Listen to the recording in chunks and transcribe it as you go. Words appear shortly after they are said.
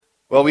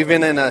Well, we've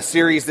been in a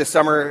series this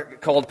summer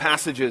called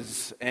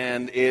Passages,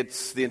 and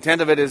the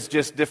intent of it is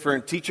just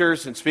different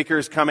teachers and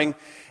speakers coming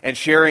and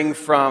sharing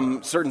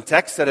from certain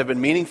texts that have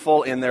been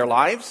meaningful in their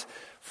lives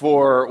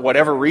for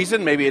whatever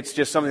reason. Maybe it's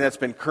just something that's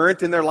been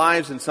current in their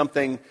lives and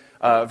something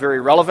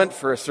very relevant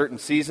for a certain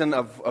season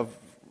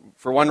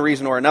for one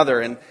reason or another.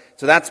 And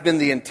so that's been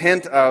the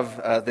intent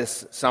of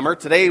this summer.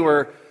 Today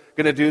we're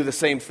going to do the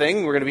same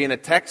thing. We're going to be in a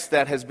text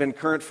that has been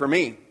current for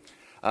me.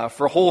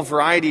 For a whole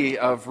variety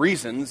of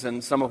reasons,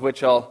 and some of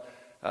which I'll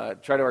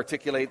try to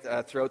articulate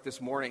throughout this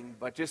morning.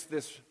 But just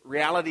this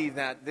reality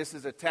that this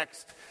is a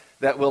text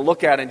that we'll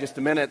look at in just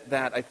a minute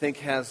that I think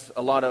has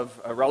a lot of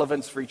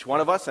relevance for each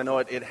one of us. I know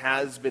it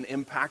has been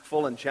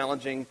impactful and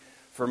challenging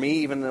for me,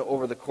 even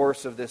over the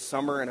course of this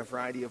summer in a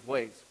variety of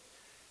ways.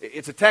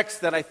 It's a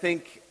text that I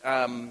think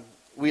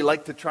we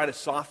like to try to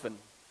soften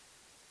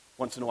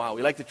once in a while.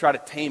 We like to try to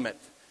tame it.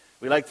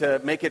 We like to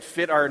make it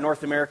fit our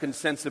North American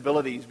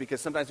sensibilities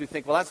because sometimes we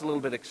think, well, that's a little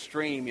bit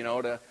extreme,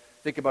 to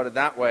think about it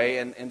that way.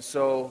 And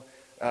so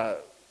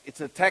it's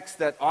a text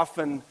that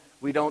often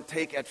we don't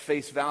take at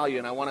face value,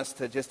 and I want us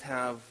to just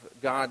have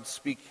God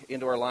speak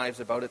into our lives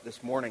about it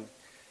this morning.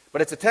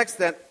 But it's a text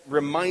that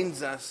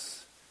reminds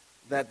us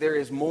that there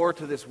is more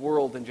to this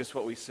world than just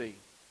what we see.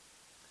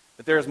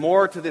 That there is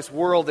more to this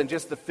world than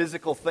just the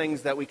physical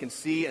things that we can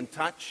see and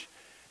touch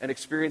and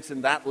experience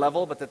in that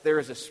level, but that there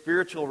is a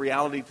spiritual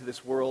reality to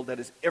this world that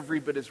is every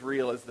bit as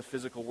real as the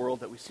physical world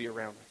that we see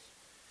around us.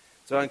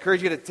 So I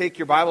encourage you to take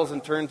your Bibles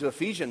and turn to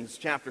Ephesians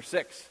chapter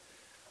 6.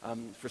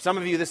 For some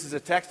of you, this is a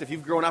text, if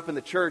you've grown up in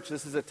the church,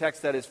 this is a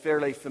text that is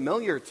fairly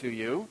familiar to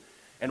you,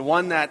 and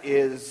one that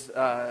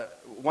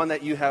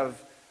you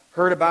have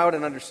heard about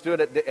and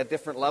understood at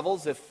different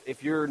levels.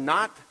 If you're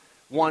not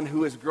one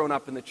who has grown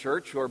up in the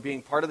church, or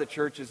being part of the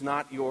church is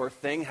not your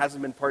thing,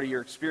 hasn't been part of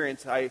your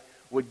experience, I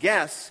would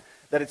guess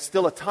that it's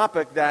still a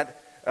topic that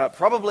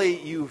probably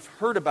you've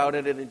heard about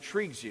it and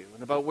intrigues you,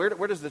 and about where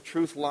does the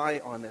truth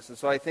lie on this. And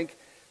so I think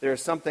there is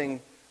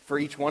something for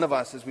each one of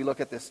us as we look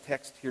at this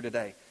text here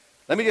today.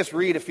 Let me just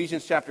read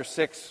Ephesians chapter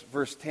 6,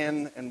 verse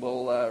 10, and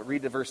we'll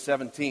read to verse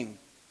 17.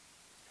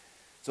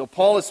 So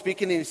Paul is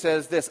speaking, and he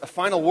says this, "A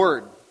final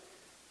word.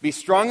 Be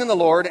strong in the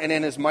Lord and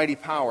in His mighty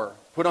power.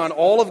 Put on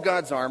all of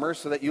God's armor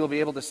so that you will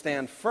be able to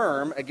stand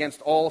firm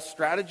against all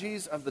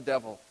strategies of the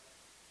devil.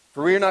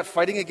 For we are not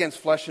fighting against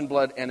flesh and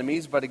blood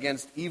enemies, but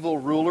against evil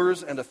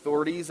rulers and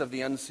authorities of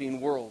the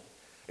unseen world,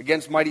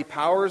 against mighty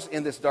powers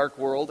in this dark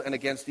world, and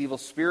against evil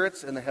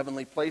spirits in the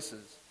heavenly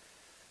places.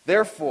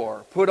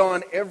 Therefore, put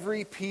on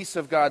every piece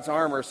of God's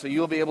armor so you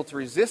will be able to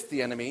resist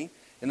the enemy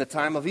in the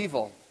time of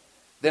evil.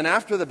 Then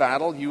after the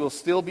battle, you will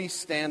still be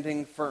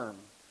standing firm.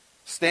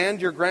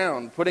 Stand your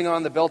ground, putting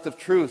on the belt of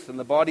truth and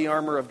the body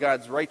armor of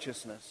God's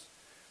righteousness.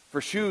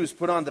 For shoes,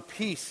 put on the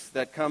peace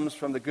that comes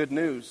from the good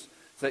news,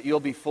 so that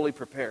you'll be fully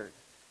prepared.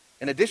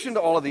 In addition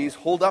to all of these,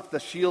 hold up the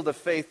shield of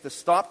faith to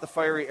stop the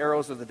fiery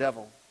arrows of the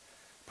devil.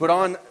 Put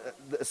on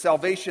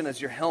salvation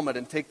as your helmet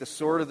and take the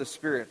sword of the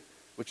Spirit,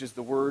 which is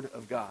the Word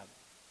of God."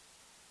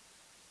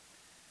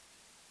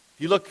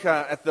 If you look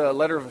at the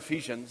letter of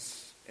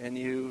Ephesians, and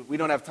we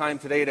don't have time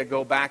today to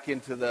go back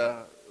into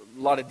a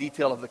lot of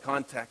detail of the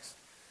context,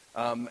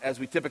 as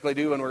we typically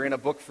do when we're in a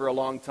book for a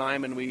long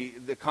time, and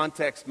the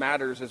context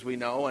matters, as we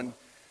know,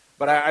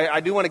 But I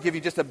do want to give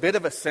you just a bit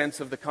of a sense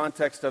of the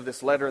context of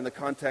this letter and the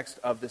context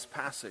of this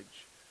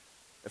passage.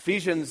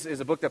 Ephesians is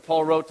a book that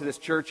Paul wrote to this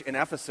church in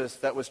Ephesus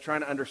that was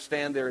trying to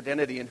understand their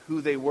identity and who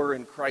they were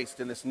in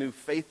Christ and this new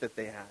faith that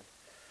they had.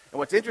 And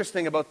what's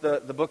interesting about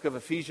the book of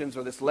Ephesians,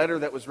 or this letter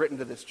that was written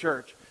to this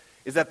church,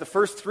 is that the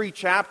first 3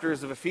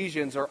 chapters of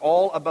Ephesians are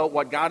all about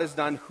what God has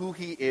done, who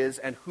He is,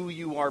 and who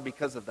you are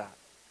because of that.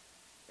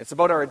 It's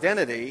about our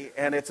identity,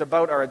 and it's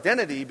about our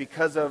identity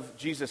because of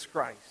Jesus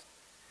Christ.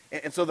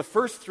 And so the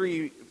first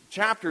 3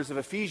 chapters of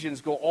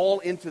Ephesians go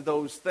all into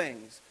those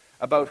things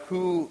about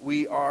who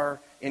we are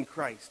in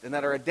Christ, and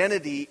that our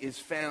identity is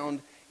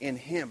found in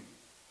Him.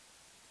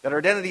 That our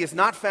identity is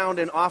not found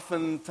in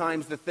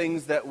oftentimes the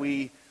things that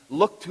we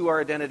look to our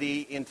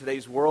identity in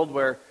today's world,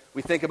 where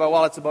we think about,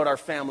 well, it's about our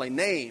family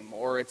name,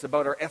 or it's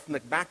about our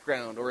ethnic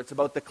background, or it's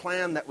about the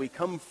clan that we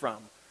come from,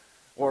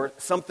 or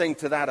something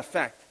to that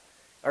effect.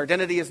 Our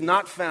identity is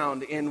not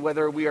found in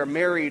whether we are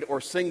married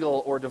or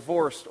single or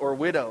divorced or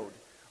widowed.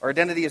 Our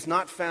identity is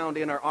not found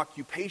in our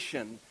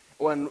occupation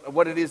or in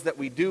what it is that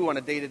we do on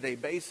a day-to-day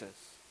basis.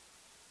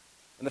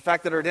 And the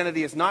fact that our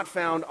identity is not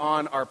found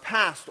on our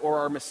past or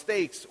our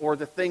mistakes or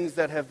the things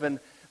that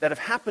have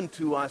happened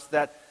to us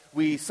that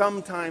we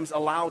sometimes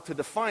allow to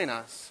define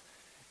us.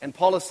 And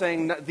Paul is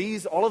saying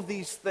that all of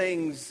these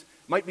things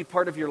might be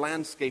part of your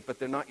landscape, but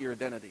they're not your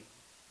identity.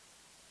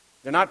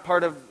 They're not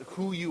part of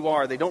who you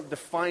are. They don't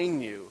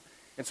define you.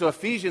 And so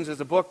Ephesians is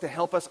a book to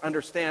help us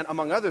understand,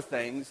 among other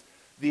things,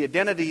 the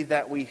identity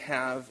that we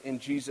have in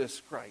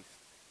Jesus Christ.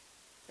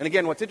 And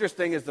again, what's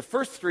interesting is the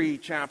first 3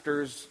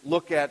 chapters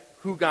look at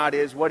who God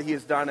is, what He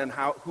has done, and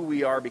who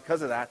we are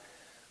because of that.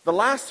 The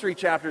last 3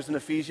 chapters in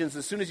Ephesians,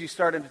 as soon as you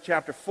start into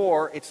chapter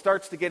 4, it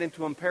starts to get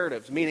into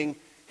imperatives, meaning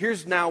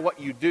here's now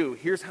what you do.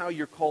 Here's how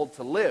you're called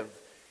to live.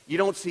 You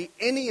don't see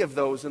any of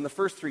those in the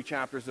first 3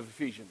 chapters of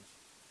Ephesians.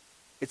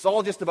 It's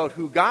all just about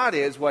who God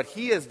is, what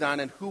He has done,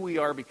 and who we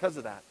are because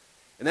of that.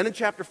 And then in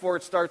chapter 4,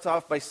 it starts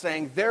off by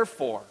saying,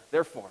 therefore,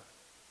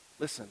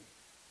 listen,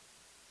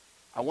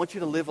 I want you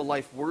to live a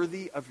life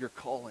worthy of your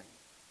calling.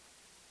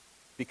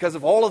 Because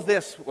of all of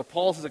this, what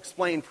Paul has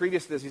explained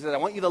previous to this, he said, I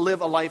want you to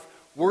live a life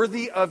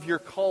worthy of your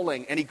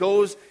calling. And he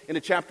goes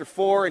into chapter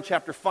 4 and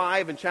chapter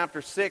 5 and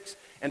chapter 6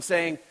 and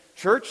saying,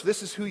 church,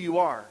 this is who you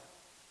are.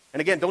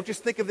 And again, don't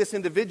just think of this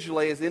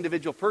individually as the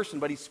individual person,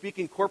 but he's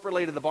speaking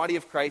corporately to the body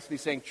of Christ. And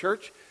he's saying,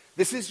 church,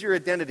 this is your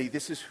identity.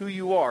 This is who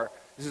you are.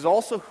 This is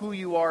also who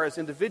you are as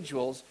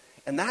individuals.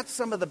 And that's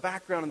some of the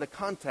background and the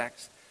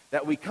context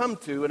that we come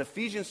to in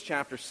Ephesians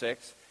chapter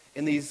 6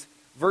 in these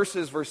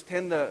verses, verse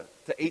 10 to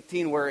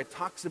 18, where it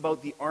talks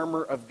about the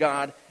armor of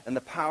God and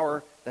the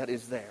power that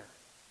is there.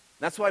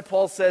 That's why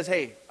Paul says,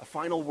 hey, a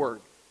final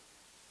word.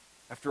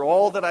 After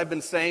all that I've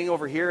been saying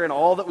over here and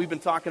all that we've been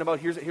talking about,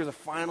 here's a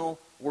final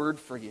word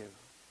for you.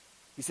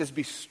 He says,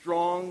 be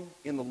strong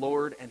in the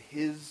Lord and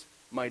His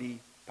mighty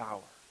power.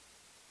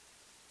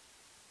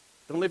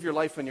 Don't live your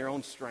life in your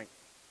own strength.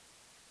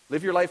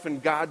 Live your life in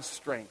God's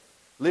strength.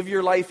 Live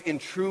your life in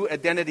true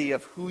identity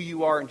of who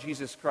you are in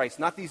Jesus Christ,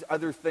 not these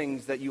other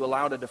things that you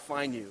allow to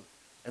define you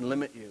and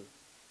limit you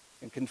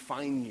and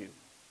confine you.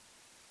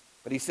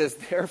 But he says,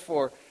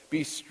 therefore,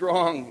 be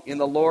strong in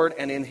the Lord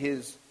and in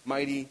His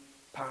mighty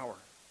power.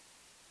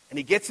 And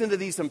he gets into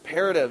these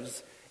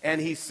imperatives, and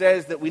he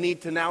says that we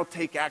need to now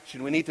take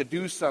action. We need to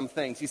do some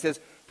things. He says,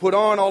 put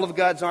on all of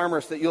God's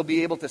armor so that you'll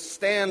be able to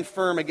stand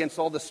firm against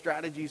all the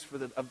strategies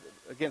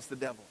against the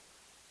devil.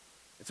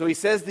 And so he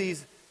says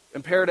these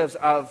imperatives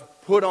of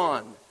put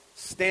on,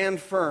 stand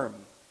firm,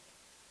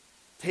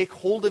 take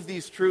hold of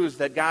these truths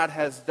that God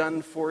has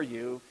done for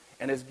you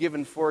and has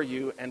given for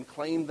you, and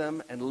claim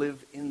them and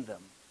live in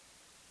them.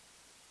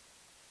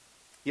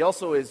 He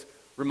also is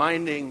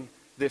reminding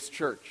this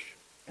church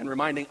and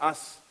reminding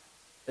us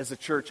as a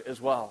church as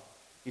well.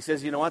 He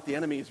says, you know what? The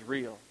enemy is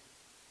real.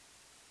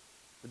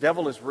 The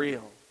devil is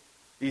real.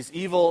 These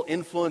evil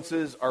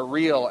influences are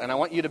real, and I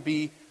want you to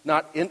be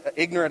not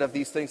ignorant of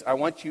these things. I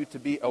want you to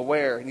be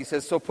aware. And he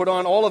says, so put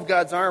on all of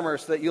God's armor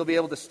so that you'll be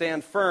able to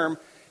stand firm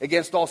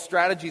against all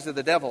strategies of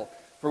the devil.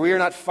 For we are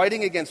not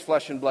fighting against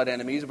flesh and blood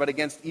enemies, but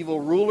against evil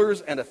rulers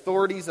and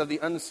authorities of the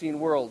unseen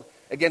world,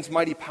 against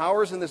mighty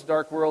powers in this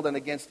dark world, and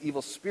against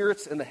evil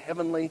spirits in the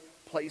heavenly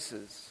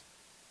places.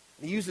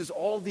 He uses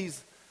all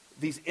these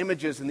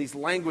images and these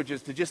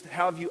languages to just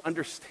have you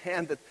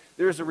understand that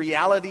there's a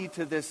reality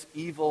to this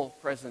evil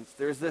presence.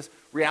 There's this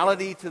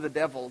reality to the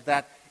devil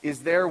that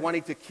is there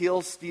wanting to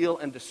kill, steal,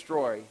 and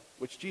destroy,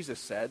 which Jesus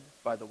said,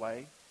 by the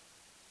way.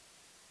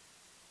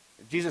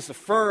 Jesus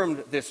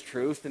affirmed this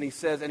truth, and he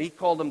says, and he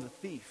called him the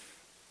thief.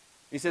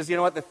 He says, you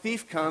know what? The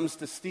thief comes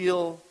to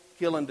steal,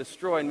 kill, and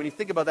destroy. And when you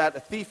think about that, a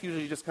thief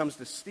usually just comes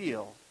to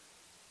steal.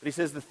 But he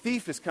says the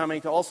thief is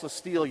coming to also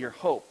steal your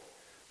hope.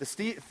 The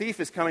thief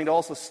is coming to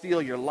also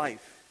steal your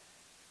life.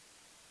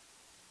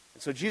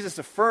 And so Jesus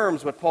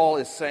affirms what Paul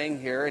is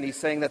saying here, and he's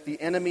saying that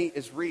the enemy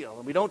is real.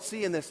 And we don't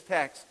see in this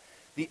text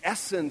the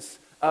essence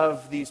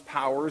of these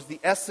powers, the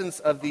essence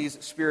of these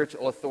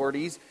spiritual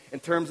authorities in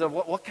terms of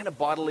what kind of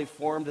bodily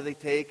form do they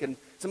take, and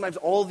sometimes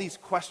all these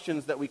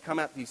questions that we come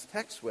at these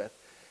texts with.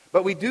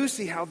 But we do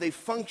see how they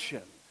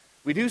function.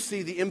 We do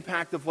see the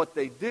impact of what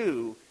they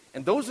do,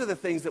 and those are the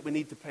things that we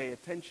need to pay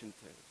attention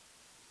to.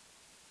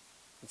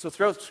 And so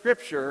throughout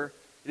Scripture,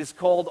 it is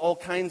called all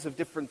kinds of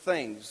different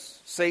things.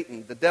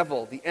 Satan, the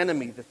devil, the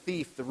enemy, the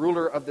thief, the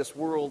ruler of this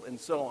world, and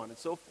so on and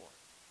so forth.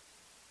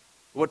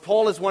 What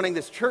Paul is wanting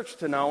this church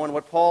to know, and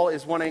what Paul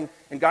is wanting,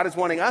 and God is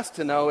wanting us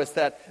to know, is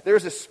that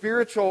there's a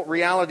spiritual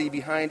reality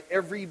behind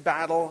every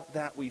battle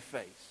that we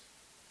face.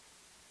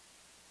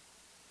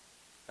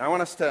 Now, I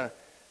want us to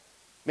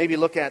maybe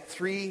look at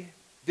 3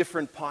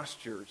 different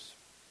postures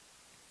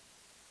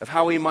of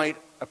how we might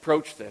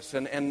approach this.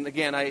 And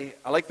again, I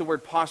like the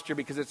word posture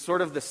because it's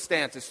sort of the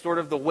stance. It's sort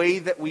of the way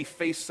that we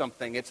face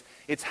something.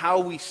 It's how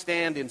we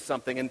stand in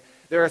something. And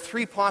there are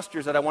 3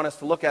 postures that I want us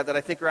to look at that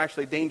I think are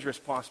actually dangerous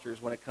postures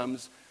when it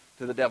comes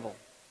to the devil,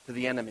 to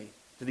the enemy,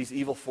 to these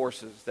evil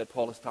forces that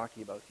Paul is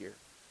talking about here.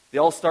 They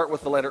all start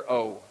with the letter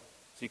O,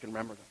 so you can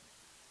remember them.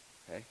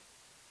 Okay?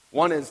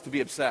 One is to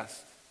be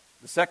obsessed.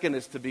 The second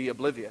is to be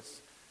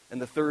oblivious.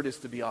 And the third is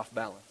to be off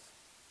balance.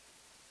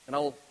 And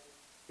I'll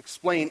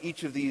explain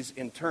each of these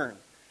in turn.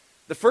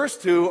 The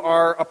first 2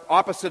 are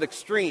opposite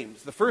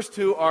extremes. The first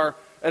 2 are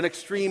an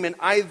extreme in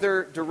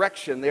either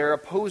direction. They are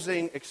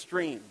opposing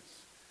extremes.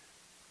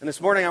 And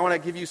this morning I want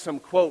to give you some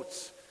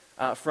quotes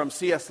from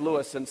C.S.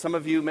 Lewis. And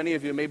many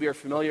of you maybe are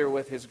familiar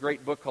with his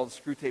great book called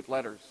Screwtape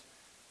Letters.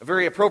 A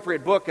very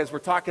appropriate book as we're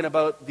talking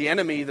about the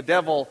enemy, the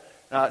devil,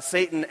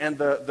 Satan, and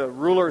the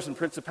rulers and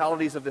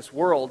principalities of this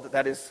world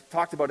that is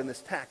talked about in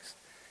this text.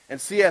 And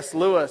C.S.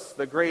 Lewis,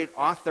 the great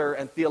author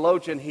and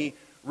theologian, he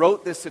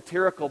wrote this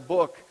satirical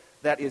book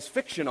that is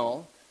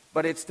fictional,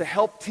 but it's to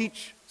help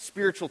teach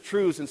spiritual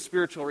truths and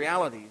spiritual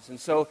realities. And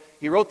so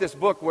he wrote this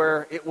book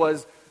where it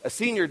was a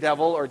senior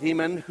devil or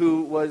demon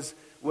who was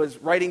was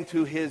writing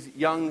to his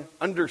young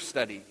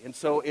understudy. And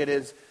so it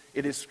is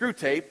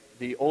Screwtape,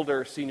 the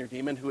older senior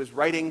demon, who is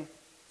writing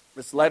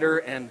this letter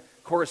and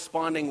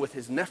corresponding with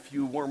his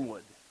nephew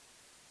Wormwood.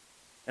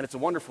 And it's a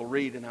wonderful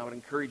read, and I would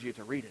encourage you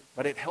to read it.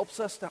 But it helps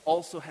us to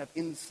also have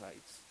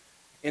insights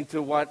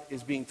into what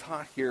is being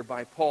taught here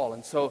by Paul.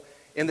 And so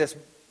in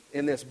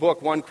this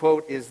book, one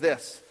quote is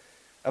this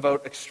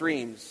about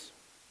extremes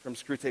from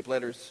Screwtape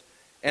Letters.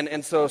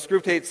 And so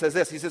Screwtape says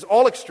this. He says,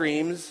 all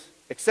extremes,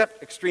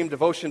 except extreme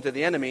devotion to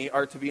the enemy,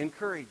 are to be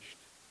encouraged.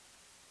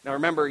 Now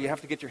remember, you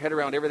have to get your head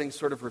around everything's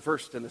sort of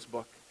reversed in this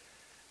book.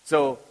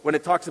 So when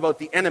it talks about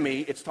the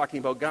enemy, it's talking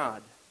about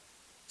God.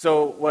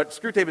 So what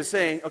Screwtape is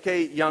saying,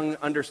 okay, young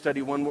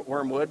understudy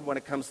Wormwood, when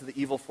it comes to the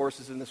evil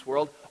forces in this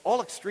world,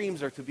 all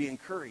extremes are to be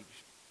encouraged.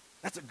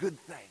 That's a good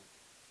thing.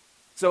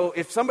 So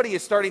if somebody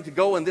is starting to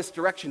go in this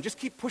direction, just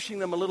keep pushing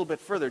them a little bit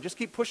further. Just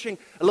keep pushing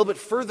a little bit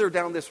further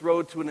down this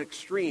road to an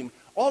extreme.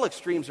 All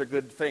extremes are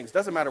good things.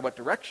 Doesn't matter what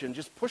direction,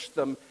 just push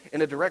them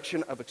in a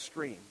direction of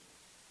extreme.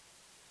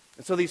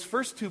 And so these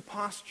first two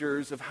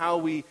postures of how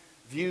we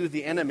view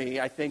the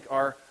enemy, I think,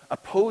 are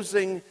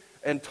opposing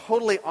and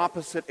totally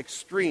opposite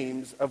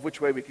extremes of which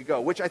way we could go,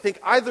 which I think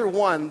either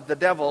one, the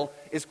devil,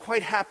 is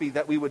quite happy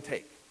that we would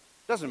take.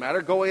 Doesn't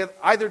matter. Go in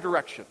either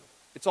direction.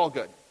 It's all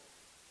good.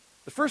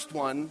 The first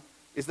one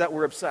is that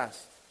we're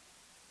obsessed.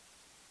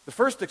 The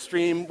first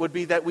extreme would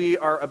be that we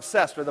are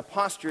obsessed, or the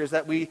posture is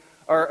that we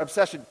are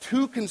obsessed,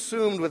 too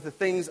consumed with the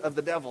things of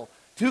the devil,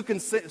 too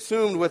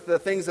consumed with the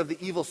things of the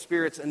evil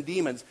spirits and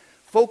demons,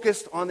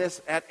 focused on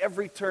this at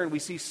every turn. We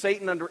see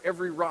Satan under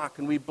every rock,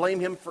 and we blame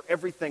him for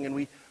everything, and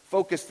we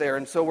focus there.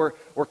 And so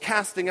we're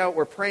casting out,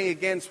 we're praying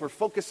against, we're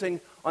focusing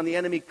on the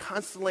enemy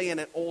constantly and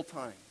at all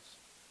times.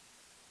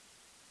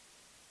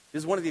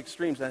 This is one of the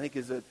extremes that I think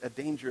is a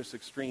dangerous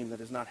extreme that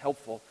is not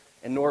helpful,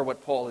 and nor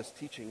what Paul is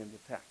teaching in the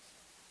text.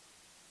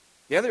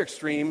 The other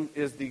extreme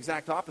is the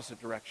exact opposite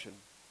direction,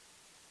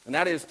 and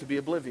that is to be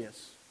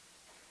oblivious,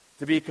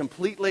 to be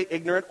completely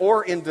ignorant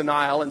or in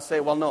denial and say,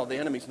 well, no, the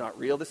enemy's not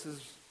real. This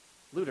is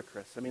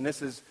ludicrous. I mean,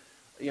 this is,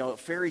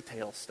 fairy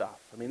tale stuff.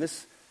 I mean,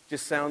 this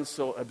just sounds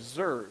so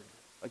absurd.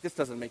 Like, this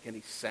doesn't make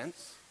any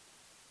sense.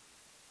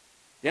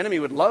 The enemy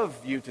would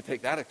love you to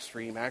take that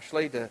extreme,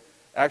 actually, to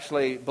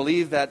actually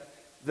believe that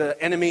the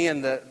enemy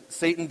and the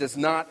Satan does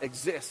not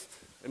exist.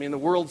 I mean, the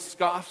world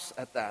scoffs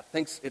at that,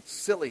 thinks it's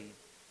silly.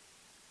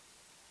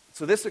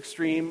 So this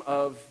extreme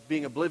of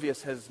being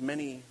oblivious has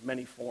many,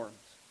 many forms.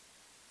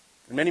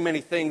 And many,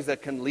 many things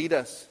that can lead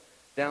us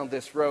down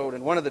this road.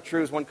 And one of the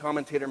truths, one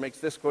commentator makes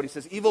this quote. He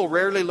says, evil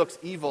rarely looks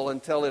evil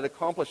until it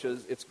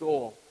accomplishes its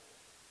goal.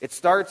 It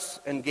starts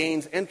and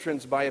gains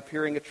entrance by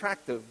appearing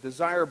attractive,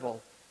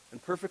 desirable,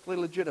 and perfectly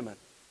legitimate.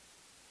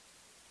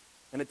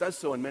 And it does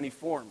so in many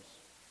forms.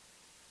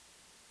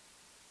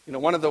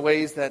 One of the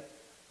ways that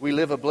we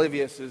live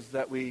oblivious is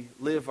that we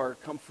live our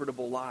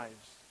comfortable lives.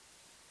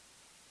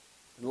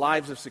 And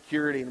lives of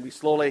security, and we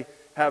slowly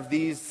have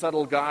these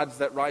subtle gods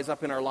that rise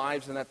up in our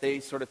lives and that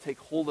they sort of take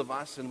hold of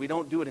us, and we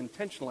don't do it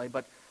intentionally,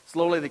 but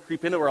slowly they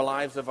creep into our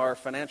lives of our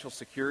financial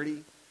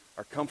security,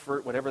 our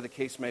comfort, whatever the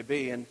case may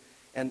be,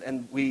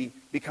 and we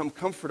become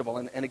comfortable.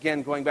 And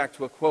again, going back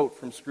to a quote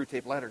from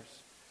Screwtape Letters.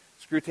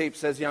 Screwtape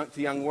says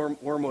to young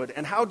Wormwood,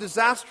 and how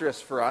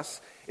disastrous for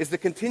us is the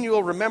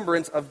continual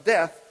remembrance of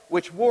death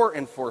which war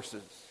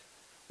enforces.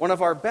 One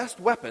of our best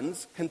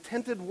weapons,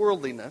 contented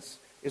worldliness,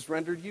 is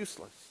rendered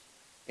useless.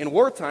 In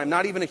wartime,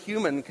 not even a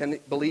human can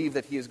believe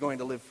that he is going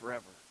to live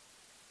forever.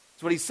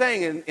 So what he's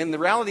saying, in the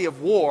reality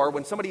of war,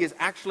 when somebody is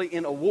actually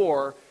in a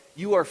war,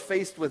 you are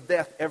faced with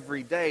death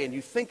every day, and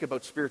you think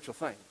about spiritual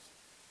things.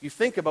 You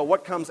think about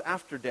what comes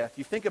after death.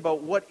 You think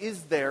about what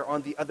is there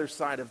on the other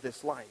side of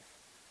this life.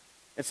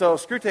 And so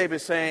Screwtape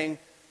is saying,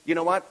 you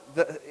know what,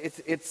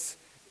 it's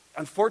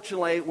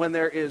unfortunately, when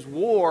there is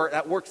war,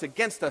 that works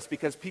against us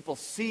because people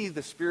see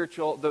the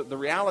spiritual, the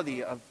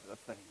reality of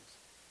things.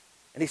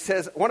 And he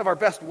says, one of our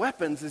best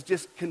weapons is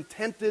just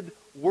contented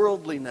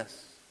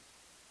worldliness,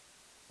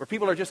 where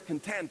people are just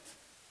content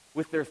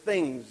with their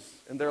things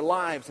and their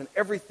lives, and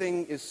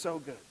everything is so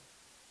good.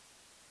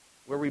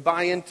 Where we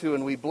buy into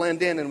and we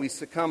blend in and we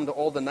succumb to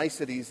all the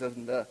niceties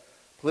and the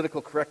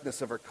political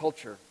correctness of our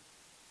culture,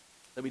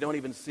 that we don't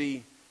even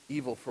see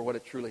evil for what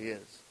it truly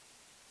is.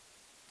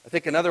 I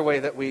think another way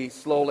that we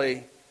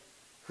slowly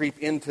creep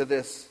into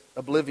this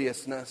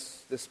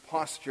obliviousness, this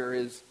posture,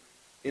 is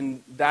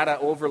in data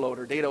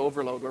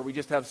overload, where we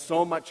just have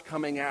so much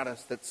coming at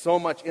us, that so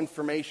much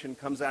information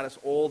comes at us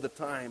all the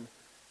time,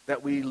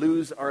 that we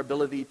lose our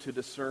ability to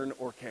discern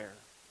or care.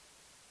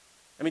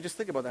 I mean, just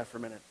think about that for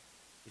a minute.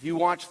 If you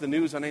watch the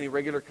news on any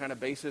regular kind of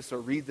basis, or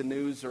read the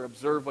news, or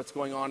observe what's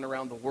going on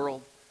around the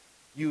world,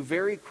 you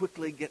very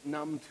quickly get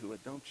numb to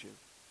it, don't you?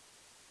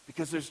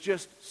 Because there's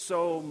just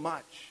so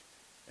much.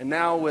 And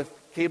now with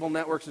cable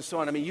networks and so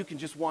on, I mean, you can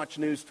just watch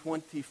news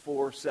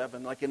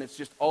 24/7, and it's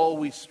just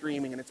always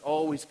streaming, and it's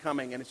always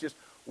coming, and it's just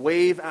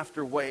wave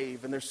after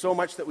wave. And there's so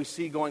much that we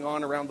see going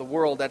on around the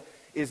world that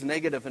is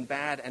negative and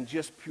bad and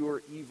just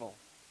pure evil.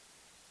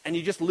 And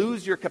you just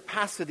lose your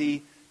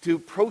capacity to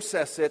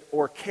process it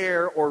or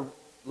care or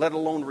let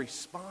alone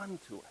respond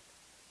to it.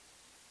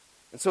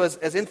 And so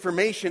as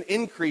information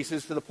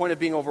increases to the point of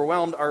being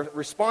overwhelmed, our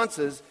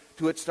responses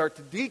to it start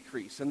to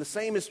decrease. And the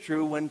same is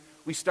true when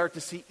we start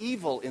to see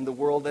evil in the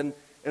world and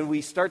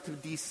we start to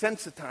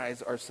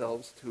desensitize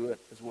ourselves to it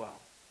as well.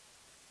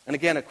 And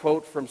again, a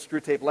quote from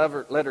Screwtape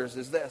Letters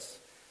is this: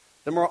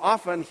 the more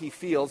often he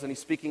feels, and he's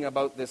speaking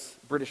about this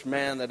British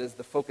man that is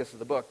the focus of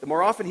the book, the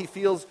more often he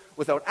feels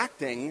without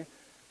acting,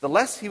 the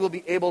less he will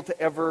be able to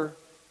ever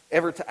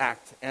to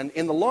act. And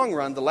in the long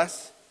run, the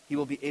less he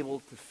will be able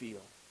to feel.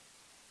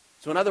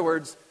 So in other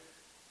words,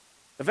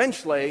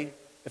 eventually,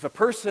 if a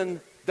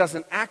person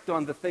doesn't act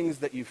on the things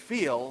that you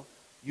feel,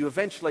 you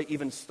eventually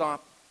even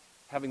stop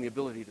having the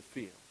ability to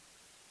feel.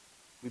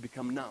 We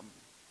become numb.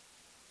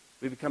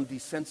 We become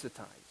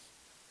desensitized.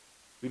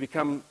 We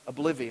become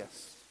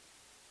oblivious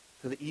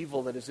to the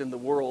evil that is in the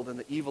world and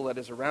the evil that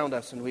is around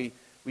us, and we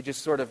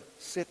just sort of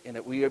sit in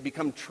it. We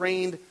become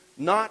trained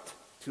not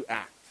to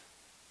act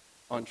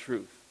on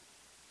truth,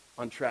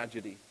 on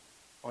tragedy,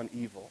 on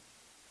evil.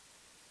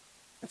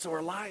 And so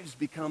our lives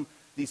become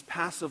these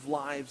passive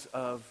lives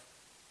of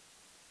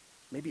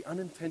maybe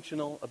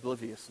unintentional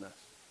obliviousness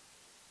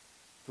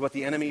to what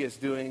the enemy is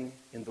doing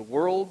in the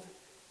world,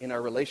 in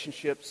our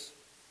relationships,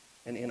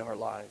 and in our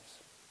lives.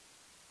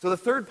 So the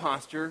third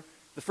posture,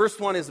 the first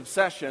one is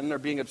obsession, or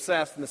being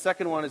obsessed, and the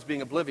second one is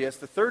being oblivious.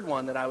 The third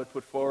one that I would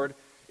put forward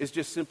is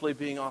just simply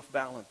being off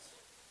balance.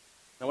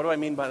 Now, what do I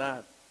mean by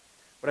that?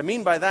 What I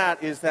mean by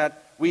that is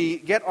that we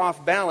get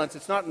off balance.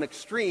 It's not an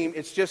extreme.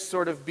 It's just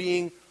sort of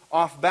being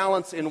off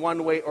balance in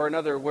one way or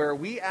another, where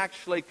we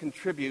actually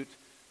contribute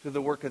to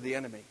the work of the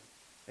enemy.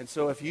 And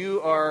so if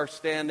you are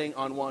standing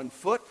on one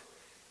foot,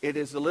 it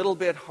is a little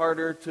bit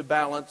harder to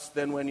balance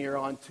than when you're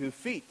on 2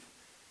 feet.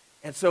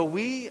 And so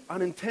we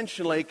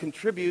unintentionally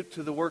contribute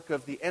to the work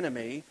of the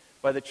enemy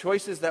by the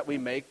choices that we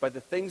make, by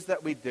the things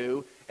that we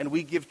do, and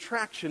we give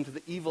traction to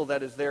the evil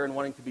that is there and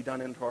wanting to be done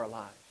into our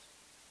lives.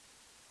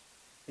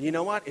 And you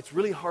know what? It's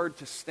really hard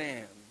to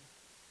stand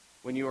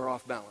when you are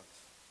off balance.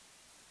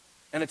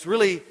 And it's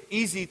really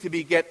easy to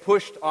get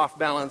pushed off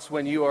balance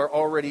when you are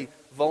already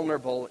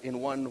vulnerable in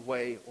one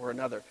way or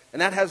another.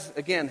 And that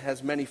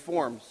has many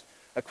forms.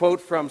 A quote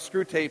from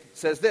Screwtape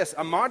says this: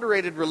 a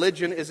moderated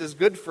religion is as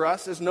good for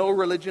us as no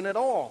religion at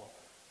all,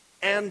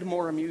 and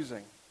more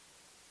amusing.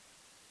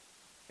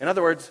 In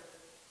other words,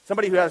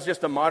 somebody who has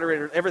just a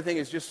moderated, everything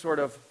is just sort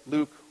of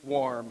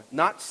lukewarm,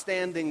 not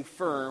standing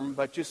firm,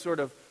 but just sort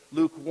of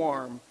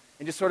lukewarm,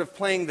 and just sort of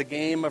playing the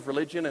game of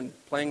religion and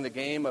playing the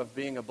game of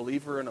being a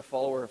believer and a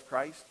follower of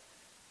Christ.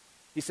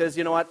 He says,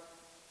 you know what?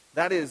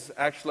 That is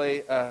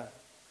actually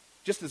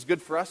just as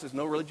good for us as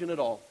no religion at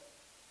all,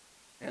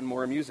 and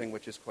more amusing,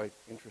 which is quite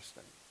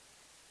interesting.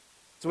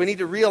 So we need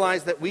to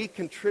realize that we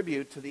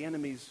contribute to the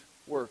enemy's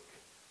work,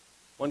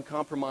 one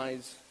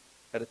compromise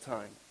at a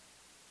time.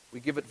 We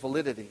give it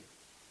validity.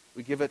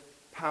 We give it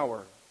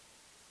power.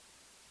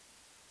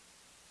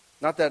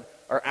 Not that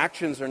our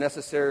actions are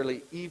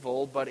necessarily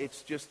evil, but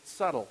it's just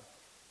subtle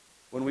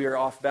when we are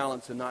off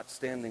balance and not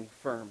standing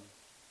firm.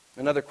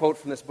 Another quote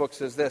from this book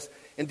says this: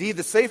 indeed,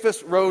 the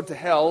safest road to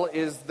hell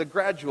is the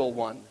gradual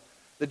one,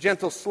 the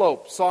gentle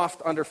slope,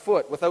 soft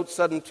underfoot, without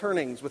sudden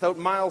turnings, without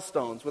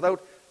milestones,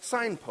 without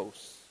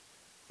signposts.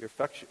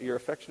 Your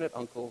affectionate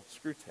Uncle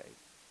Screwtape.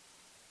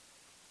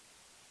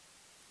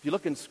 If you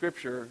look in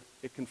Scripture,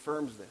 it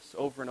confirms this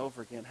over and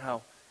over again,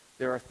 how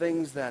there are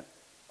things that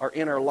are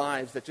in our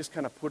lives that just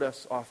kind of put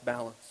us off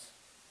balance,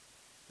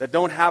 that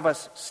don't have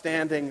us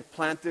standing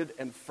planted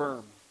and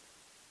firm,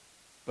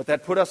 but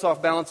that put us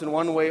off balance in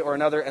one way or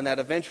another, and that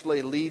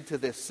eventually lead to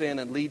this sin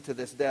and lead to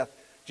this death.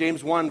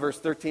 James 1, verse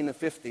 13 and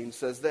 15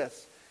 says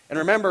this: and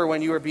remember,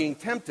 when you are being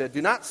tempted,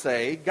 do not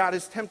say, God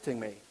is tempting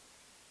me.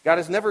 God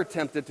is never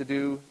tempted to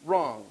do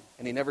wrong,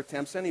 and he never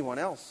tempts anyone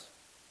else.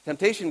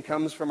 Temptation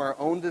comes from our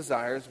own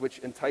desires, which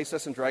entice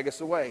us and drag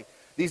us away.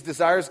 These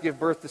desires give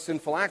birth to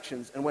sinful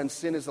actions, and when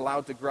sin is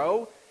allowed to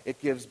grow,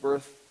 it gives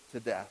birth to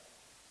death.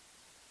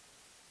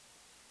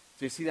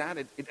 So you see that?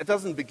 It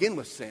doesn't begin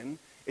with sin.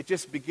 It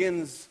just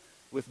begins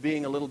with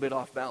being a little bit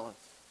off balance,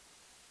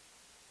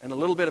 and a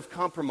little bit of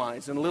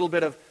compromise, and a little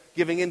bit of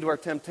giving into our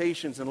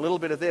temptations, and a little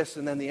bit of this,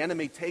 and then the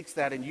enemy takes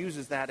that and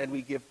uses that, and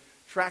we give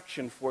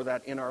traction for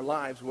that in our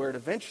lives, where it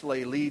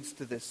eventually leads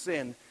to this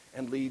sin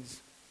and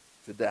leads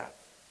to death.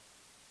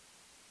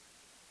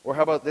 Or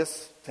how about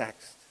this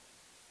text?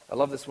 I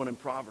love this one in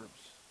Proverbs.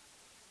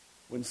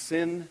 When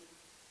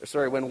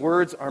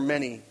words are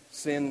many,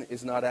 sin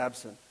is not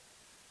absent.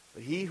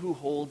 But he who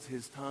holds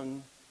his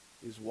tongue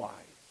is wise.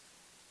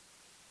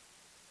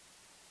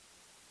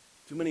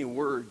 Too many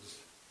words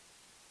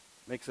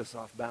makes us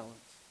off balance.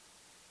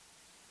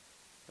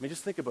 I mean,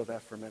 just think about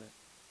that for a minute.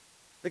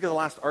 Think of the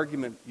last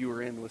argument you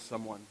were in with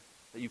someone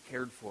that you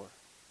cared for,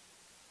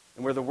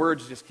 and where the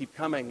words just keep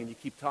coming, and you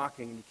keep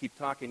talking, and you keep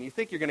talking. You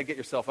think you're going to get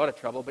yourself out of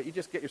trouble, but you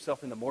just get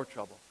yourself into more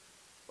trouble.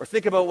 Or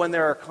think about when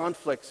there are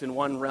conflicts in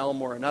one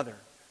realm or another,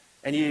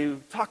 and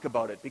you talk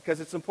about it, because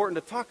it's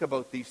important to talk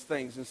about these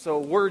things. And so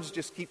words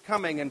just keep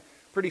coming, and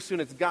pretty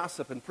soon it's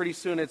gossip, and pretty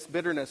soon it's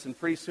bitterness, and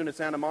pretty soon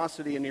it's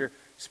animosity, and you're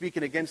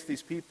speaking against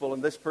these people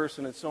and this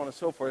person and so on and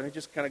so forth. And it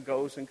just kind of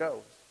goes and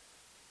goes.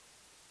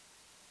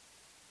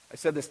 I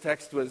said this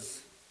text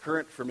was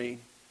current for me.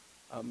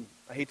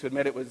 I hate to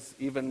admit it was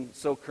even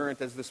so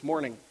current as this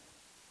morning,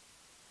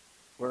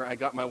 where I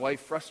got my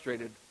wife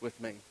frustrated with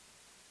me.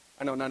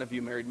 I know none of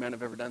you married men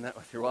have ever done that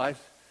with your wives.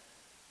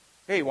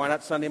 Hey, why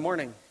not Sunday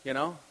morning,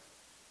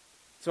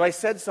 So I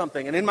said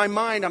something, and in my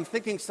mind I'm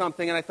thinking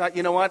something, and I thought,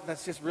 you know what,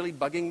 that's just really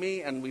bugging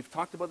me, and we've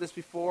talked about this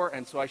before,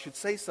 and so I should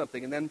say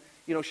something, and then,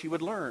 she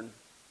would learn,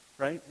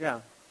 right?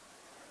 Yeah.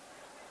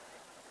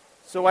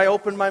 So I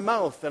opened my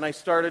mouth, and I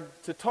started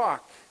to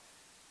talk,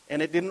 and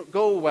it didn't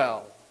go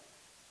well.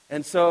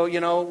 And so,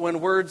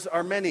 when words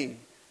are many,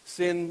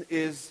 sin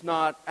is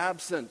not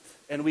absent,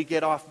 and we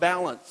get off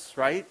balance,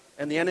 right?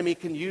 And the enemy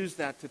can use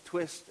that to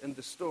twist and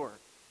distort.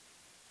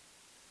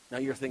 Now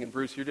you're thinking,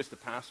 Bruce, you're just a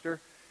pastor.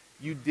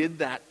 You did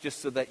that just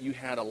so that you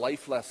had a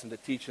life lesson to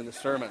teach in the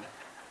sermon.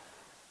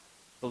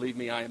 Believe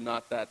me, I am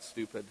not that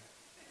stupid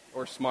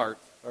or smart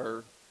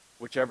or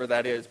whichever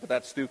that is, but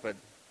that's stupid.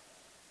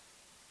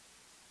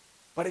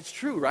 But it's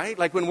true, right?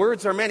 Like when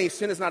words are many,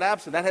 sin is not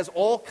absent. That has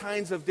all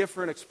kinds of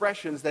different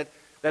expressions that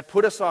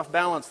put us off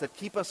balance, that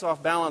keep us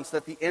off balance,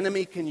 that the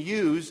enemy can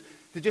use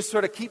to just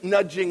sort of keep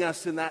nudging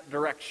us in that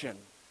direction,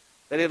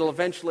 that it'll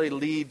eventually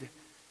lead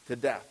to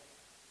death,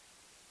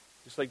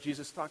 just like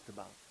Jesus talked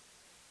about.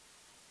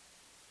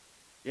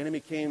 The enemy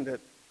the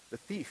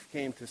thief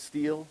came to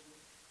steal,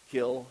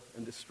 kill,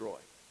 and destroy.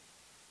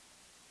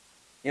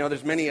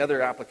 There's many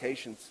other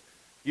applications.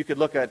 You could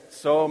look at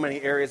so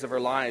many areas of our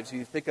lives.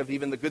 You think of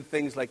even the good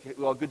things like,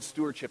 good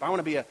stewardship. I want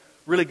to be a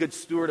really good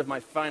steward of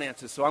my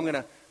finances, so I'm going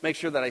to make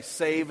sure that I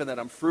save and that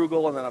I'm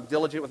frugal and that I'm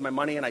diligent with my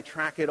money and I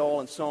track it all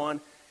and so on.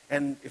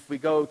 And if we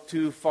go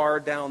too far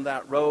down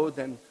that road,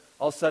 then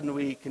all of a sudden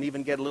we can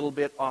even get a little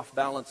bit off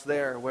balance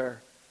there,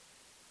 where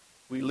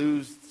we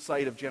lose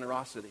sight of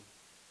generosity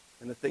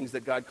and the things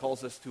that God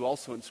calls us to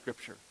also in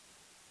Scripture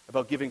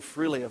about giving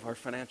freely of our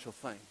financial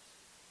things.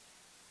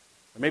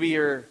 Or maybe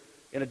you're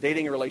in a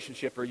dating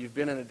relationship, or you've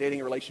been in a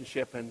dating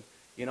relationship, and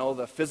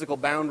the physical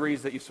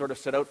boundaries that you sort of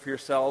set out for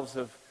yourselves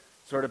have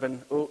sort of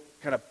been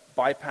kind of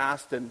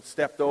bypassed and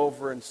stepped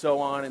over and so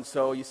on. And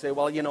so you say,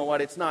 well, you know what,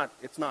 it's not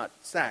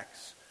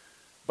sex.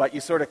 But you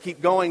sort of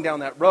keep going down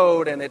that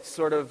road, and it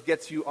sort of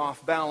gets you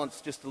off balance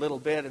just a little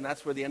bit, and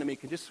that's where the enemy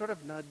can just sort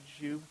of nudge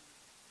you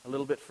a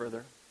little bit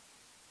further.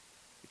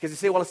 Because you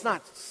say, well, it's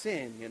not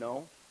sin,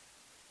 Or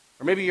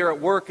maybe you're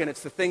at work, and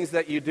it's the things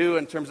that you do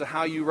in terms of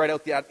how you write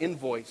out the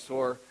invoice,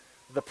 or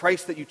the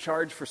price that you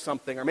charge for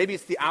something, or maybe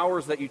it's the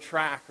hours that you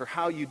track, or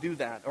how you do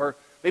that, or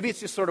maybe it's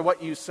just sort of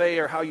what you say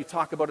or how you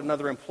talk about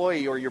another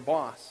employee or your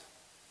boss.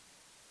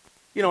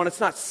 And it's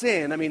not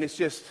sin. I mean,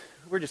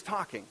 we're just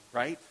talking,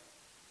 right?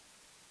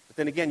 But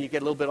then again, you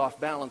get a little bit off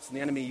balance, and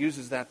the enemy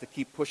uses that to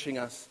keep pushing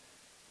us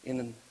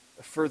in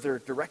a further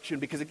direction.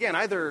 Because again,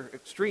 either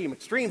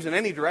extremes in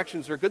any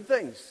directions are good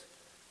things.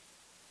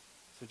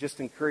 So just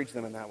encourage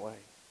them in that way.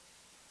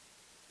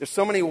 There's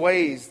so many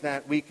ways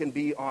that we can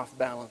be off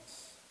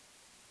balance.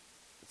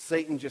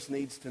 Satan just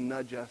needs to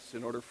nudge us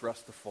in order for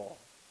us to fall.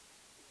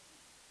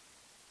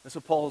 That's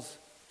what Paul's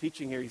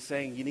teaching here. He's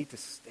saying you need to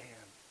stand.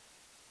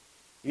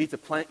 You need to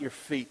plant your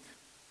feet.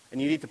 And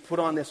you need to put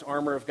on this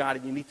armor of God.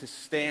 And you need to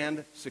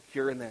stand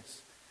secure in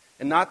this.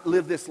 And not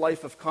live this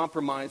life of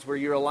compromise where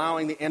you're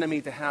allowing the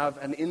enemy to have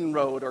an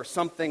inroad or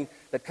something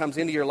that comes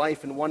into your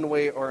life in one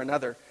way or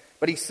another.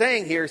 But he's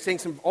saying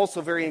some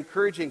also very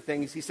encouraging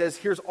things. He says,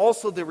 here's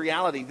also the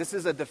reality. This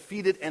is a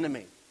defeated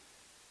enemy.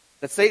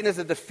 That Satan is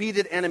a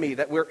defeated enemy,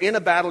 that we're in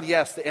a battle,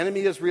 yes. The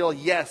enemy is real,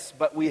 yes,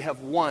 but we have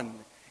won.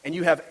 And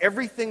you have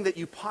everything that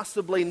you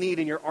possibly need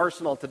in your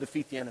arsenal to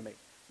defeat the enemy.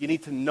 You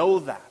need to know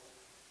that.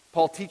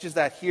 Paul teaches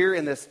that here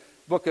in this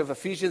book of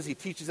Ephesians. He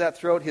teaches that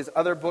throughout his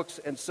other books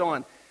and so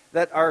on.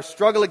 That our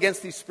struggle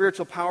against these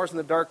spiritual powers in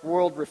the dark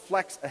world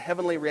reflects a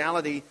heavenly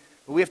reality,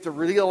 but we have to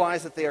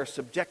realize that they are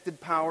subjected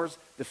powers,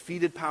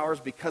 defeated powers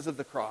because of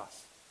the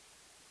cross.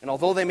 And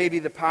although they may be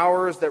the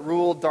powers that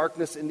rule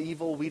darkness and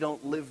evil, we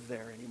don't live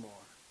there anymore.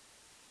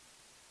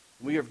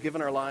 We have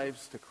given our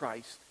lives to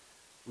Christ.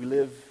 We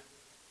live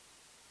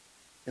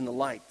in the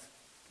light.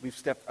 We've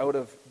stepped out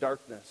of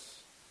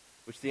darkness,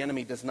 which the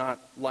enemy does not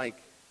like,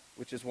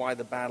 which is why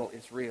the battle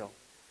is real.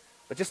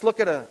 But just look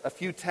at a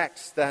few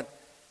texts that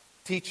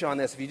teach on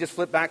this. If you just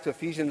flip back to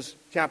Ephesians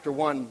chapter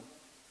 1,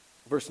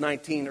 verse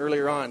 19,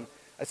 earlier on,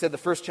 I said the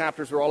first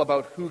chapters were all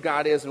about who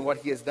God is and what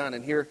He has done.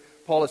 And here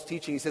Paul is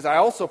teaching. He says, I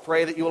also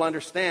pray that you will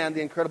understand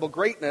the incredible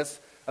greatness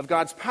of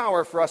God's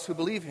power for us who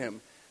believe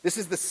Him. This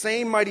is the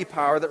same mighty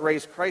power that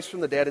raised Christ from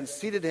the dead and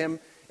seated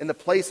Him in the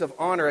place of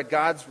honor at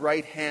God's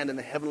right hand in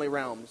the heavenly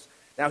realms.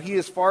 Now He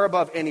is far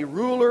above any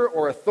ruler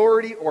or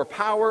authority or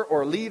power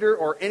or leader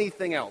or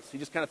anything else. He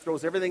just kind of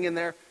throws everything in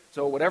there.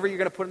 So whatever you're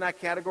going to put in that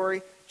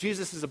category,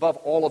 Jesus is above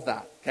all of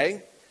that,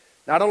 okay?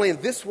 Not only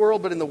in this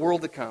world, but in the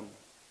world to come.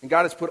 And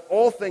God has put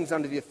all things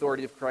under the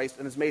authority of Christ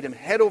and has made Him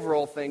head over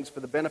all things for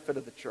the benefit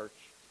of the church.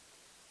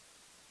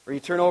 Or you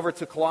turn over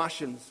to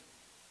Colossians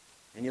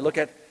and you look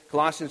at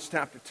Colossians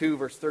chapter 2,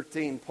 verse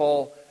 13,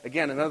 Paul,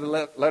 again,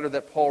 another letter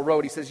that Paul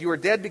wrote, he says, "You are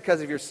dead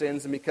because of your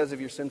sins, and because of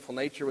your sinful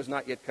nature was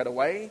not yet cut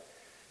away.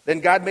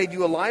 Then God made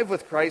you alive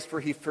with Christ, for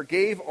he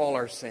forgave all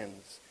our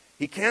sins.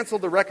 He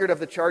canceled the record of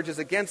the charges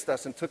against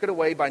us and took it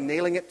away by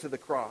nailing it to the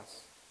cross.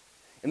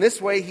 In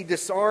this way, he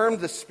disarmed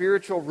the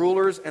spiritual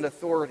rulers and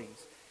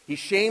authorities. He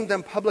shamed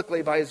them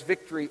publicly by his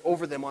victory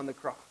over them on the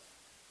cross."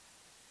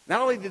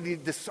 Not only did he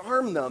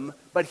disarm them,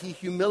 but he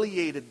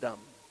humiliated them.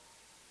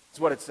 That's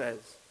what it says.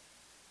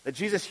 That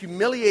Jesus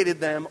humiliated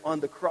them on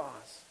the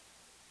cross.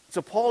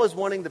 So Paul is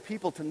wanting the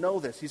people to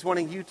know this. He's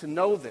wanting you to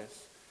know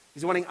this.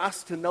 He's wanting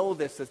us to know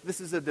this, that this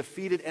is a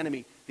defeated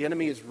enemy. The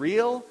enemy is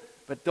real,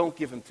 but don't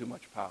give him too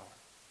much power.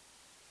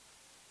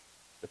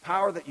 The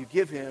power that you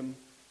give him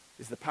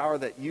is the power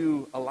that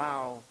you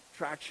allow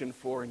traction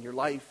for in your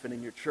life and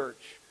in your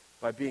church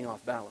by being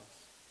off balance.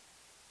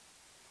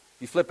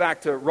 If you flip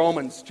back to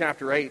Romans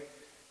chapter 8,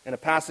 and a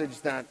passage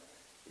that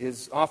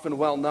is often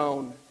well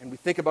known, and we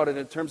think about it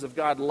in terms of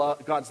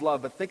God's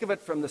love, but think of it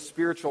from the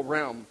spiritual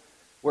realm,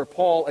 where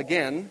Paul,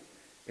 again,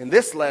 in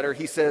this letter,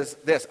 he says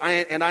this, I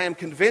am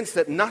convinced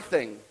that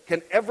nothing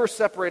can ever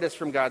separate us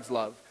from God's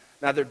love.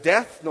 Neither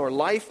death, nor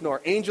life,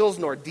 nor angels,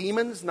 nor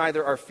demons,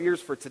 neither our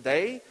fears for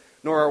today,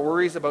 nor our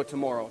worries about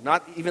tomorrow.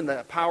 Not even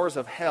the powers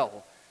of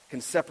hell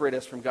can separate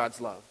us from God's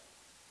love.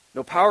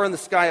 No power in the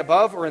sky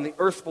above or in the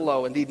earth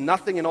below. Indeed,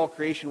 nothing in all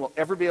creation will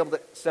ever be able to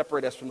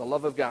separate us from the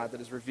love of God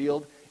that is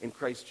revealed in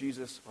Christ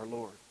Jesus our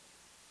Lord.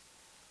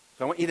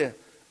 So I want you to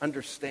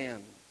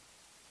understand.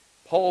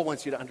 Paul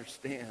wants you to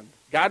understand.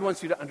 God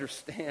wants you to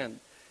understand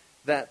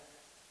that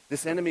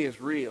this enemy is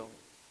real,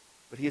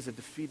 but he is a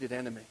defeated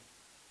enemy.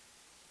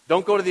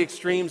 Don't go to the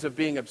extremes of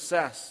being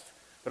obsessed,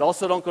 but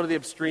also don't go to the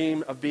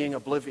extreme of being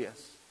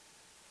oblivious.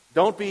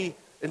 Don't be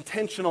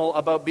intentional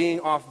about being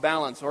off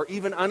balance, or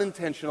even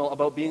unintentional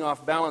about being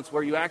off balance,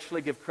 where you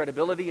actually give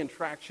credibility and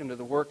traction to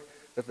the work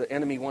that the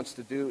enemy wants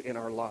to do in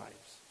our lives.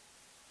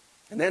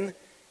 And then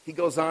he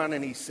goes on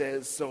and he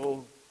says,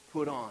 so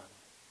put on.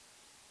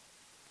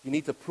 You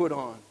need to put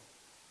on.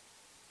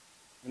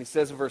 And he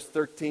says in verse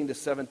 13 to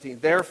 17,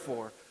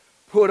 therefore,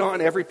 put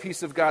on every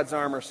piece of God's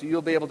armor so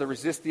you'll be able to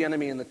resist the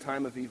enemy in the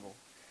time of evil.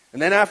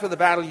 And then after the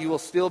battle, you will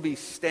still be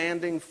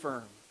standing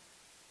firm.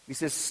 He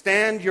says,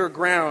 stand your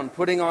ground,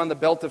 putting on the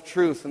belt of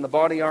truth and the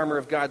body armor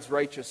of God's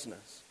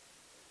righteousness.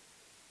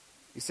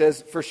 He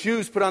says, for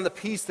shoes, put on the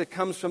peace that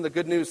comes from the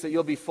good news, that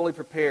you'll be fully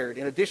prepared.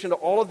 In addition to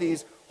all of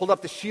these, hold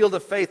up the shield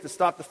of faith to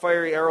stop the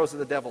fiery arrows of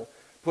the devil.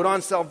 Put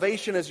on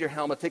salvation as your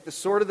helmet. Take the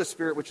sword of the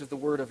Spirit, which is the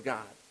word of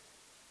God.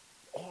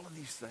 All of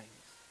these things.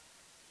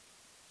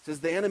 It says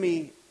the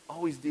enemy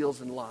always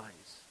deals in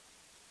lies.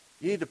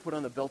 You need to put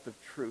on the belt of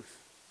truth.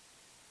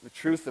 The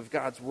truth of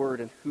God's word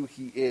and who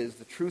he is.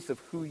 The truth of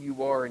who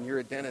you are and your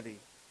identity.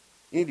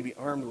 You need to be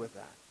armed with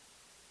that.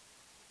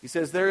 He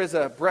says there is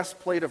a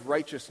breastplate of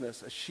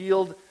righteousness, a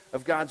shield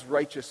of God's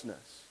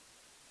righteousness.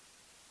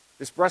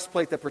 This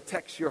breastplate that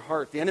protects your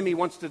heart. The enemy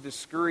wants to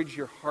discourage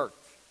your heart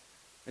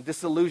and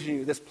disillusion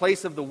you. This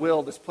place of the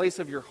will, this place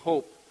of your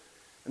hope.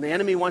 And the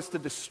enemy wants to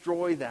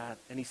destroy that.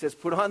 And he says,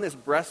 put on this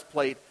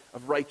breastplate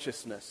of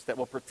righteousness that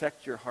will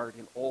protect your heart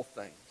in all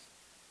things.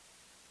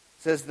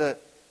 It says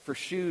that for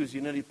shoes,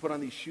 you need to put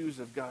on these shoes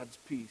of God's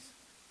peace.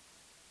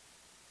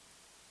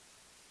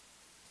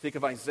 Think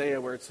of Isaiah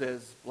where it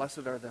says, blessed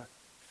are the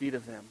feet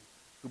of them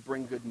who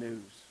bring good news.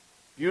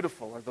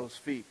 Beautiful are those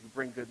feet who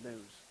bring good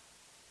news.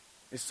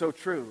 It's so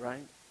true,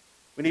 right?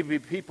 We need to be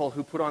people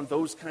who put on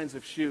those kinds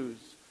of shoes.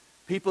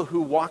 People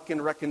who walk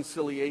in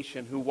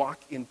reconciliation, who walk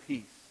in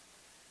peace.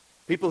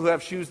 People who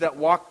have shoes that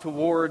walk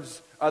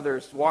towards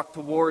others, walk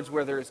towards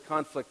where there is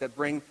conflict, that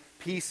bring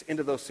peace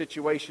into those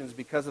situations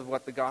because of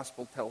what the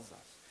gospel tells us.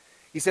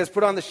 He says,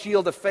 put on the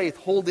shield of faith,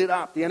 hold it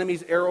up. The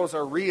enemy's arrows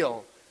are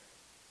real.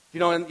 You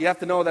know, and you have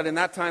to know that in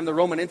that time, the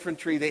Roman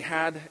infantry, they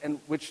had, and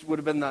which would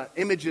have been the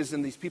images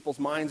in these people's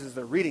minds as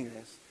they're reading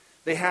this,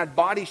 they had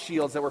body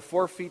shields that were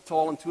 4 feet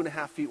tall and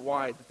 2.5 feet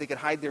wide that they could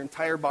hide their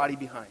entire body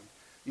behind.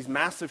 These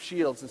massive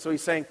shields. And so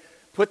he's saying,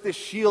 put this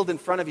shield in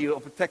front of you. It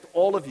will protect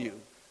all of you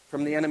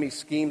from the enemy's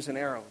schemes and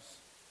arrows.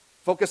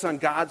 Focus on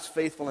God's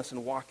faithfulness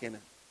and walk in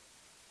it.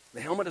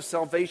 The helmet of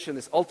salvation,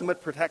 this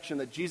ultimate protection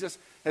that Jesus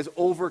has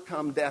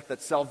overcome death,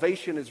 that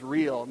salvation is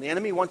real. And the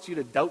enemy wants you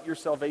to doubt your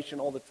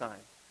salvation all the time.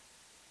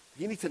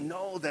 You need to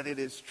know that it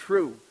is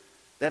true,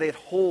 that it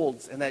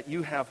holds, and that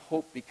you have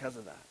hope because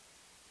of that.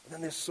 And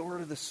then this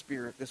sword of the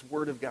Spirit, this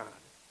word of God.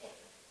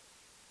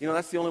 You know,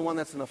 that's the only one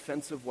that's an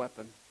offensive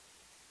weapon,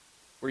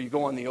 where you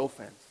go on the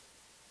offense.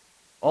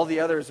 All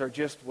the others are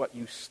just what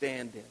you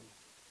stand in.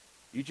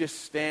 You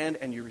just stand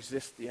and you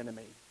resist the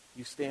enemy.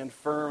 You stand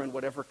firm, and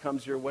whatever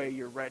comes your way,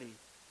 you're ready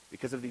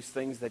because of these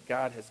things that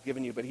God has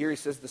given you. But here he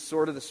says the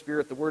sword of the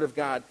Spirit, the word of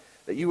God,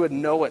 that you would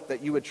know it,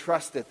 that you would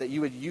trust it, that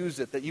you would use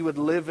it, that you would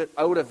live it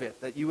out of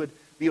it, that you would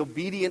be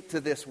obedient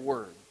to this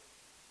word.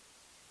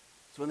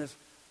 So in this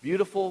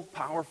beautiful,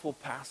 powerful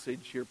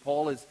passage here,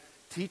 Paul is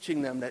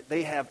teaching them that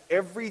they have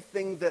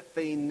everything that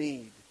they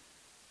need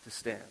to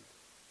stand.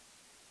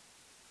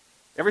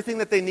 Everything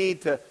that they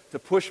need to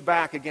push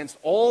back against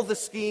all the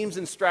schemes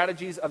and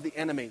strategies of the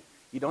enemy.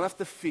 You don't have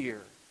to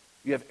fear.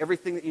 You have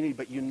everything that you need,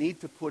 but you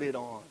need to put it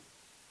on.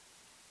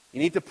 You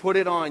need to put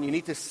it on. You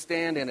need to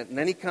stand in it. And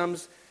then he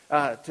comes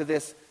to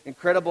this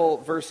incredible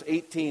verse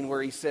 18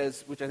 where he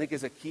says, which I think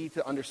is a key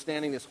to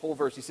understanding this whole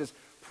verse. He says,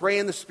 pray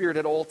in the Spirit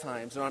at all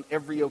times and on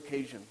every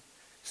occasion.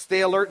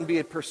 Stay alert and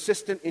be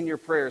persistent in your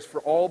prayers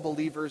for all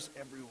believers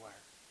everywhere.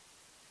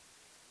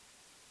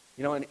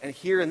 You know, and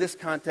here in this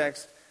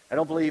context, I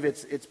don't believe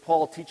it's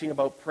Paul teaching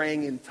about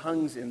praying in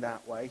tongues in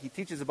that way. He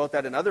teaches about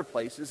that in other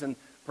places. And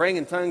praying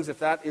in tongues, if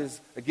that is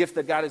a gift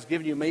that God has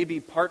given you, may be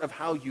part of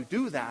how you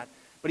do that.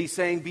 But he's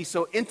saying be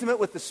so intimate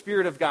with the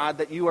Spirit of God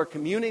that you are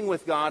communing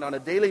with God on a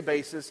daily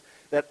basis,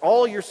 that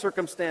all your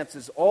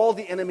circumstances, all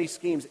the enemy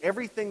schemes,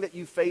 everything that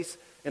you face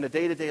in a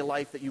day-to-day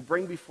life, that you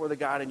bring before the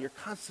God, and you're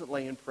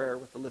constantly in prayer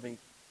with the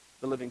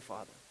living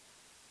Father.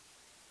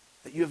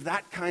 That you have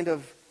that kind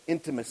of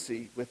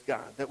intimacy with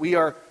God. That we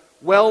are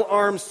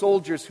well-armed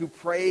soldiers who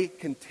pray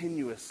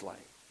continuously.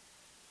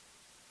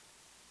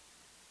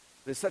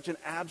 There's such an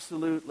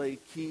absolutely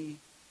key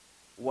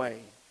way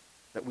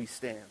that we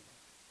stand.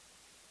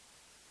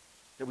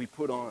 That we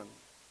put on.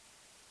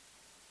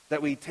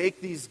 That we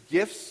take these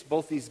gifts,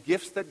 both these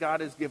gifts that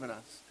God has given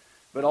us,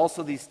 but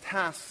also these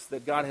tasks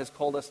that God has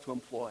called us to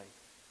employ.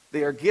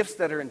 They are gifts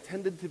that are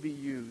intended to be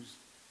used,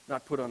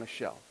 not put on a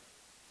shelf.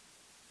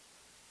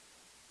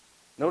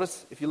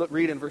 Notice, if you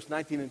read in verse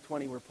 19 and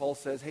 20 where Paul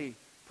says, hey,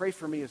 pray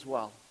for me as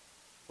well.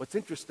 What's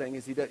interesting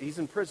is he's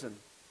in prison.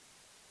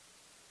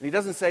 And he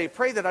doesn't say,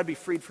 pray that I'd be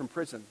freed from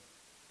prison.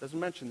 Doesn't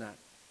mention that.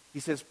 He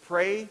says,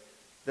 pray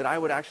that I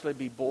would actually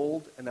be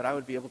bold and that I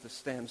would be able to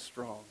stand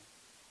strong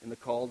in the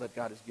call that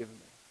God has given me.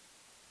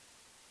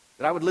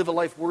 That I would live a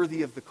life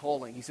worthy of the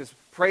calling. He says,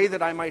 pray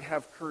that I might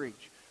have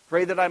courage.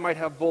 Pray that I might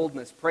have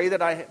boldness. Pray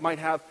that I might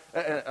have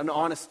an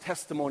honest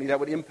testimony that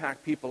would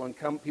impact people and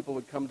people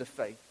would come to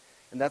faith.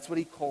 And that's what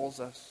he calls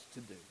us to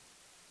do.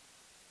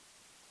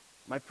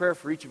 My prayer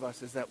for each of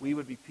us is that we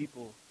would be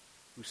people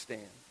who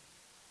stand.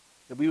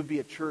 That we would be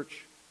a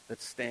church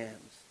that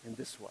stands in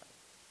this way.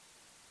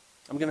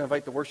 I'm going to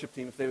invite the worship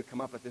team if they would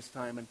come up at this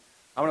time. And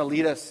I want to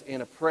lead us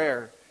in a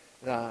prayer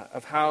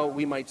of how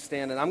we might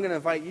stand. And I'm going to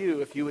invite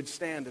you, if you would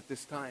stand at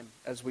this time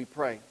as we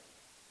pray.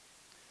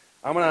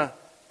 I'm going to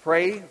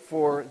pray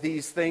for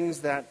these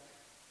things that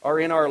are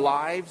in our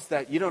lives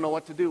that you don't know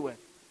what to do with.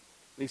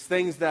 These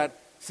things that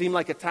seem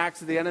like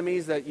attacks of the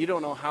enemies that you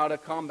don't know how to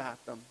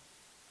combat them.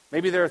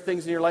 Maybe there are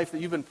things in your life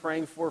that you've been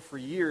praying for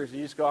years, and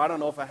you just go, I don't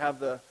know if I have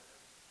the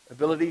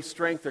ability,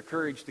 strength, or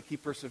courage to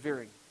keep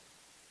persevering.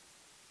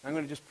 I'm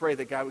going to just pray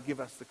that God would give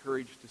us the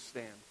courage to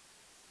stand.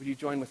 Would you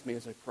join with me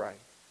as I pray?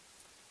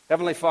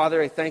 Heavenly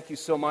Father, I thank you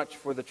so much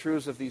for the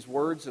truths of these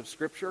words of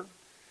Scripture.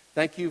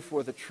 Thank you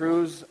for the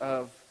truths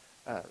of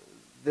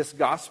this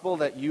gospel,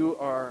 that you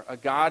are a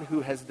God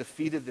who has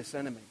defeated this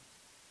enemy.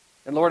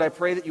 And Lord, I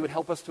pray that you would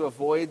help us to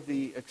avoid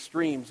the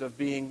extremes of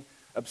being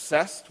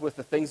obsessed with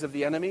the things of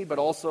the enemy, but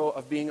also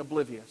of being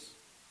oblivious.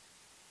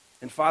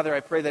 And Father, I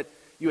pray that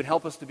you would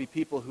help us to be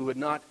people who would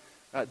not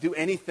do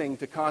anything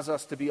to cause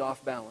us to be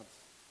off balance,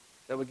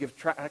 that would give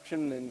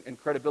traction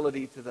and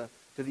credibility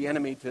to the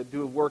enemy to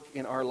do work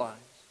in our lives.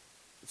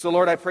 So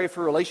Lord, I pray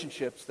for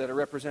relationships that are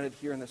represented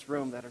here in this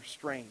room that are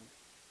strained,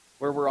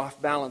 where we're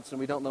off balance and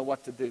we don't know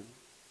what to do.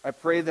 I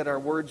pray that our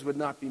words would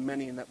not be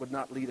many and that would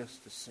not lead us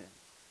to sin.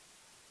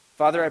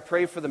 Father, I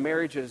pray for the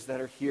marriages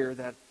that are here,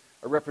 that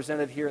are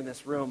represented here in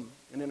this room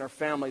and in our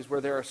families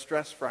where there are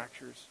stress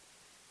fractures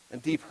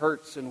and deep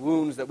hurts and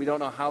wounds that we don't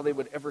know how they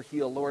would ever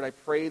heal. Lord, I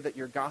pray that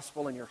your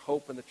gospel and your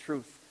hope and the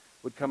truth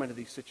would come into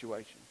these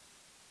situations.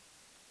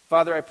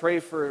 Father, I pray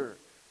for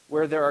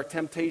where there are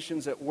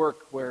temptations at work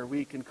where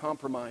we can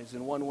compromise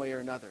in one way or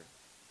another,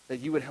 that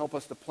you would help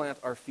us to plant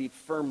our feet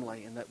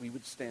firmly and that we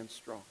would stand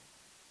strong.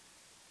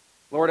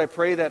 Lord, I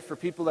pray that for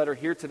people that are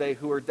here today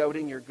who are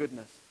doubting your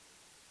goodness,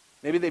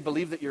 maybe they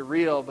believe that you're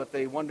real, but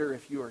they wonder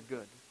if you are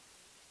good.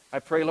 I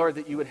pray, Lord,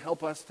 that you would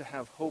help us to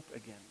have hope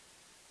again,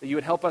 that you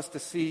would help us to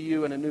see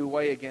you in a new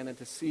way again and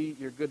to see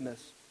your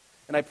goodness.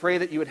 And I pray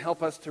that you would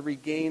help us to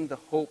regain the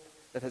hope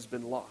that has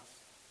been lost.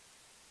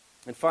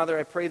 And Father,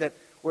 I pray that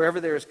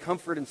wherever there is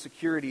comfort and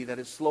security that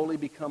has slowly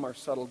become our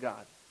subtle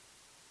God,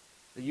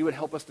 that you would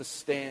help us to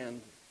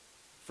stand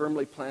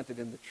firmly planted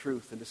in the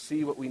truth and to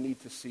see what we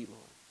need to see, Lord.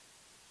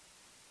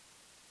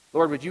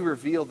 Lord, would you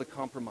reveal the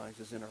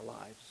compromises in our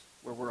lives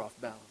where we're off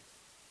balance?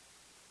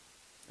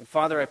 And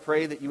Father, I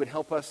pray that you would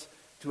help us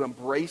to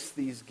embrace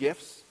these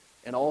gifts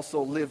and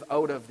also live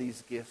out of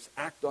these gifts,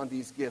 act on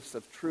these gifts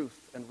of truth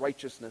and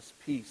righteousness,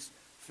 peace,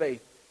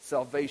 faith,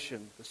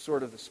 salvation, the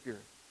sword of the Spirit.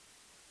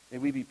 May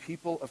we be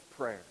people of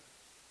prayer.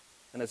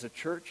 And as a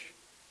church,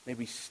 may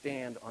we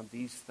stand on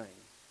these things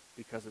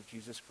because of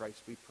Jesus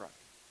Christ, we pray.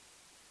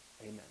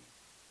 Amen.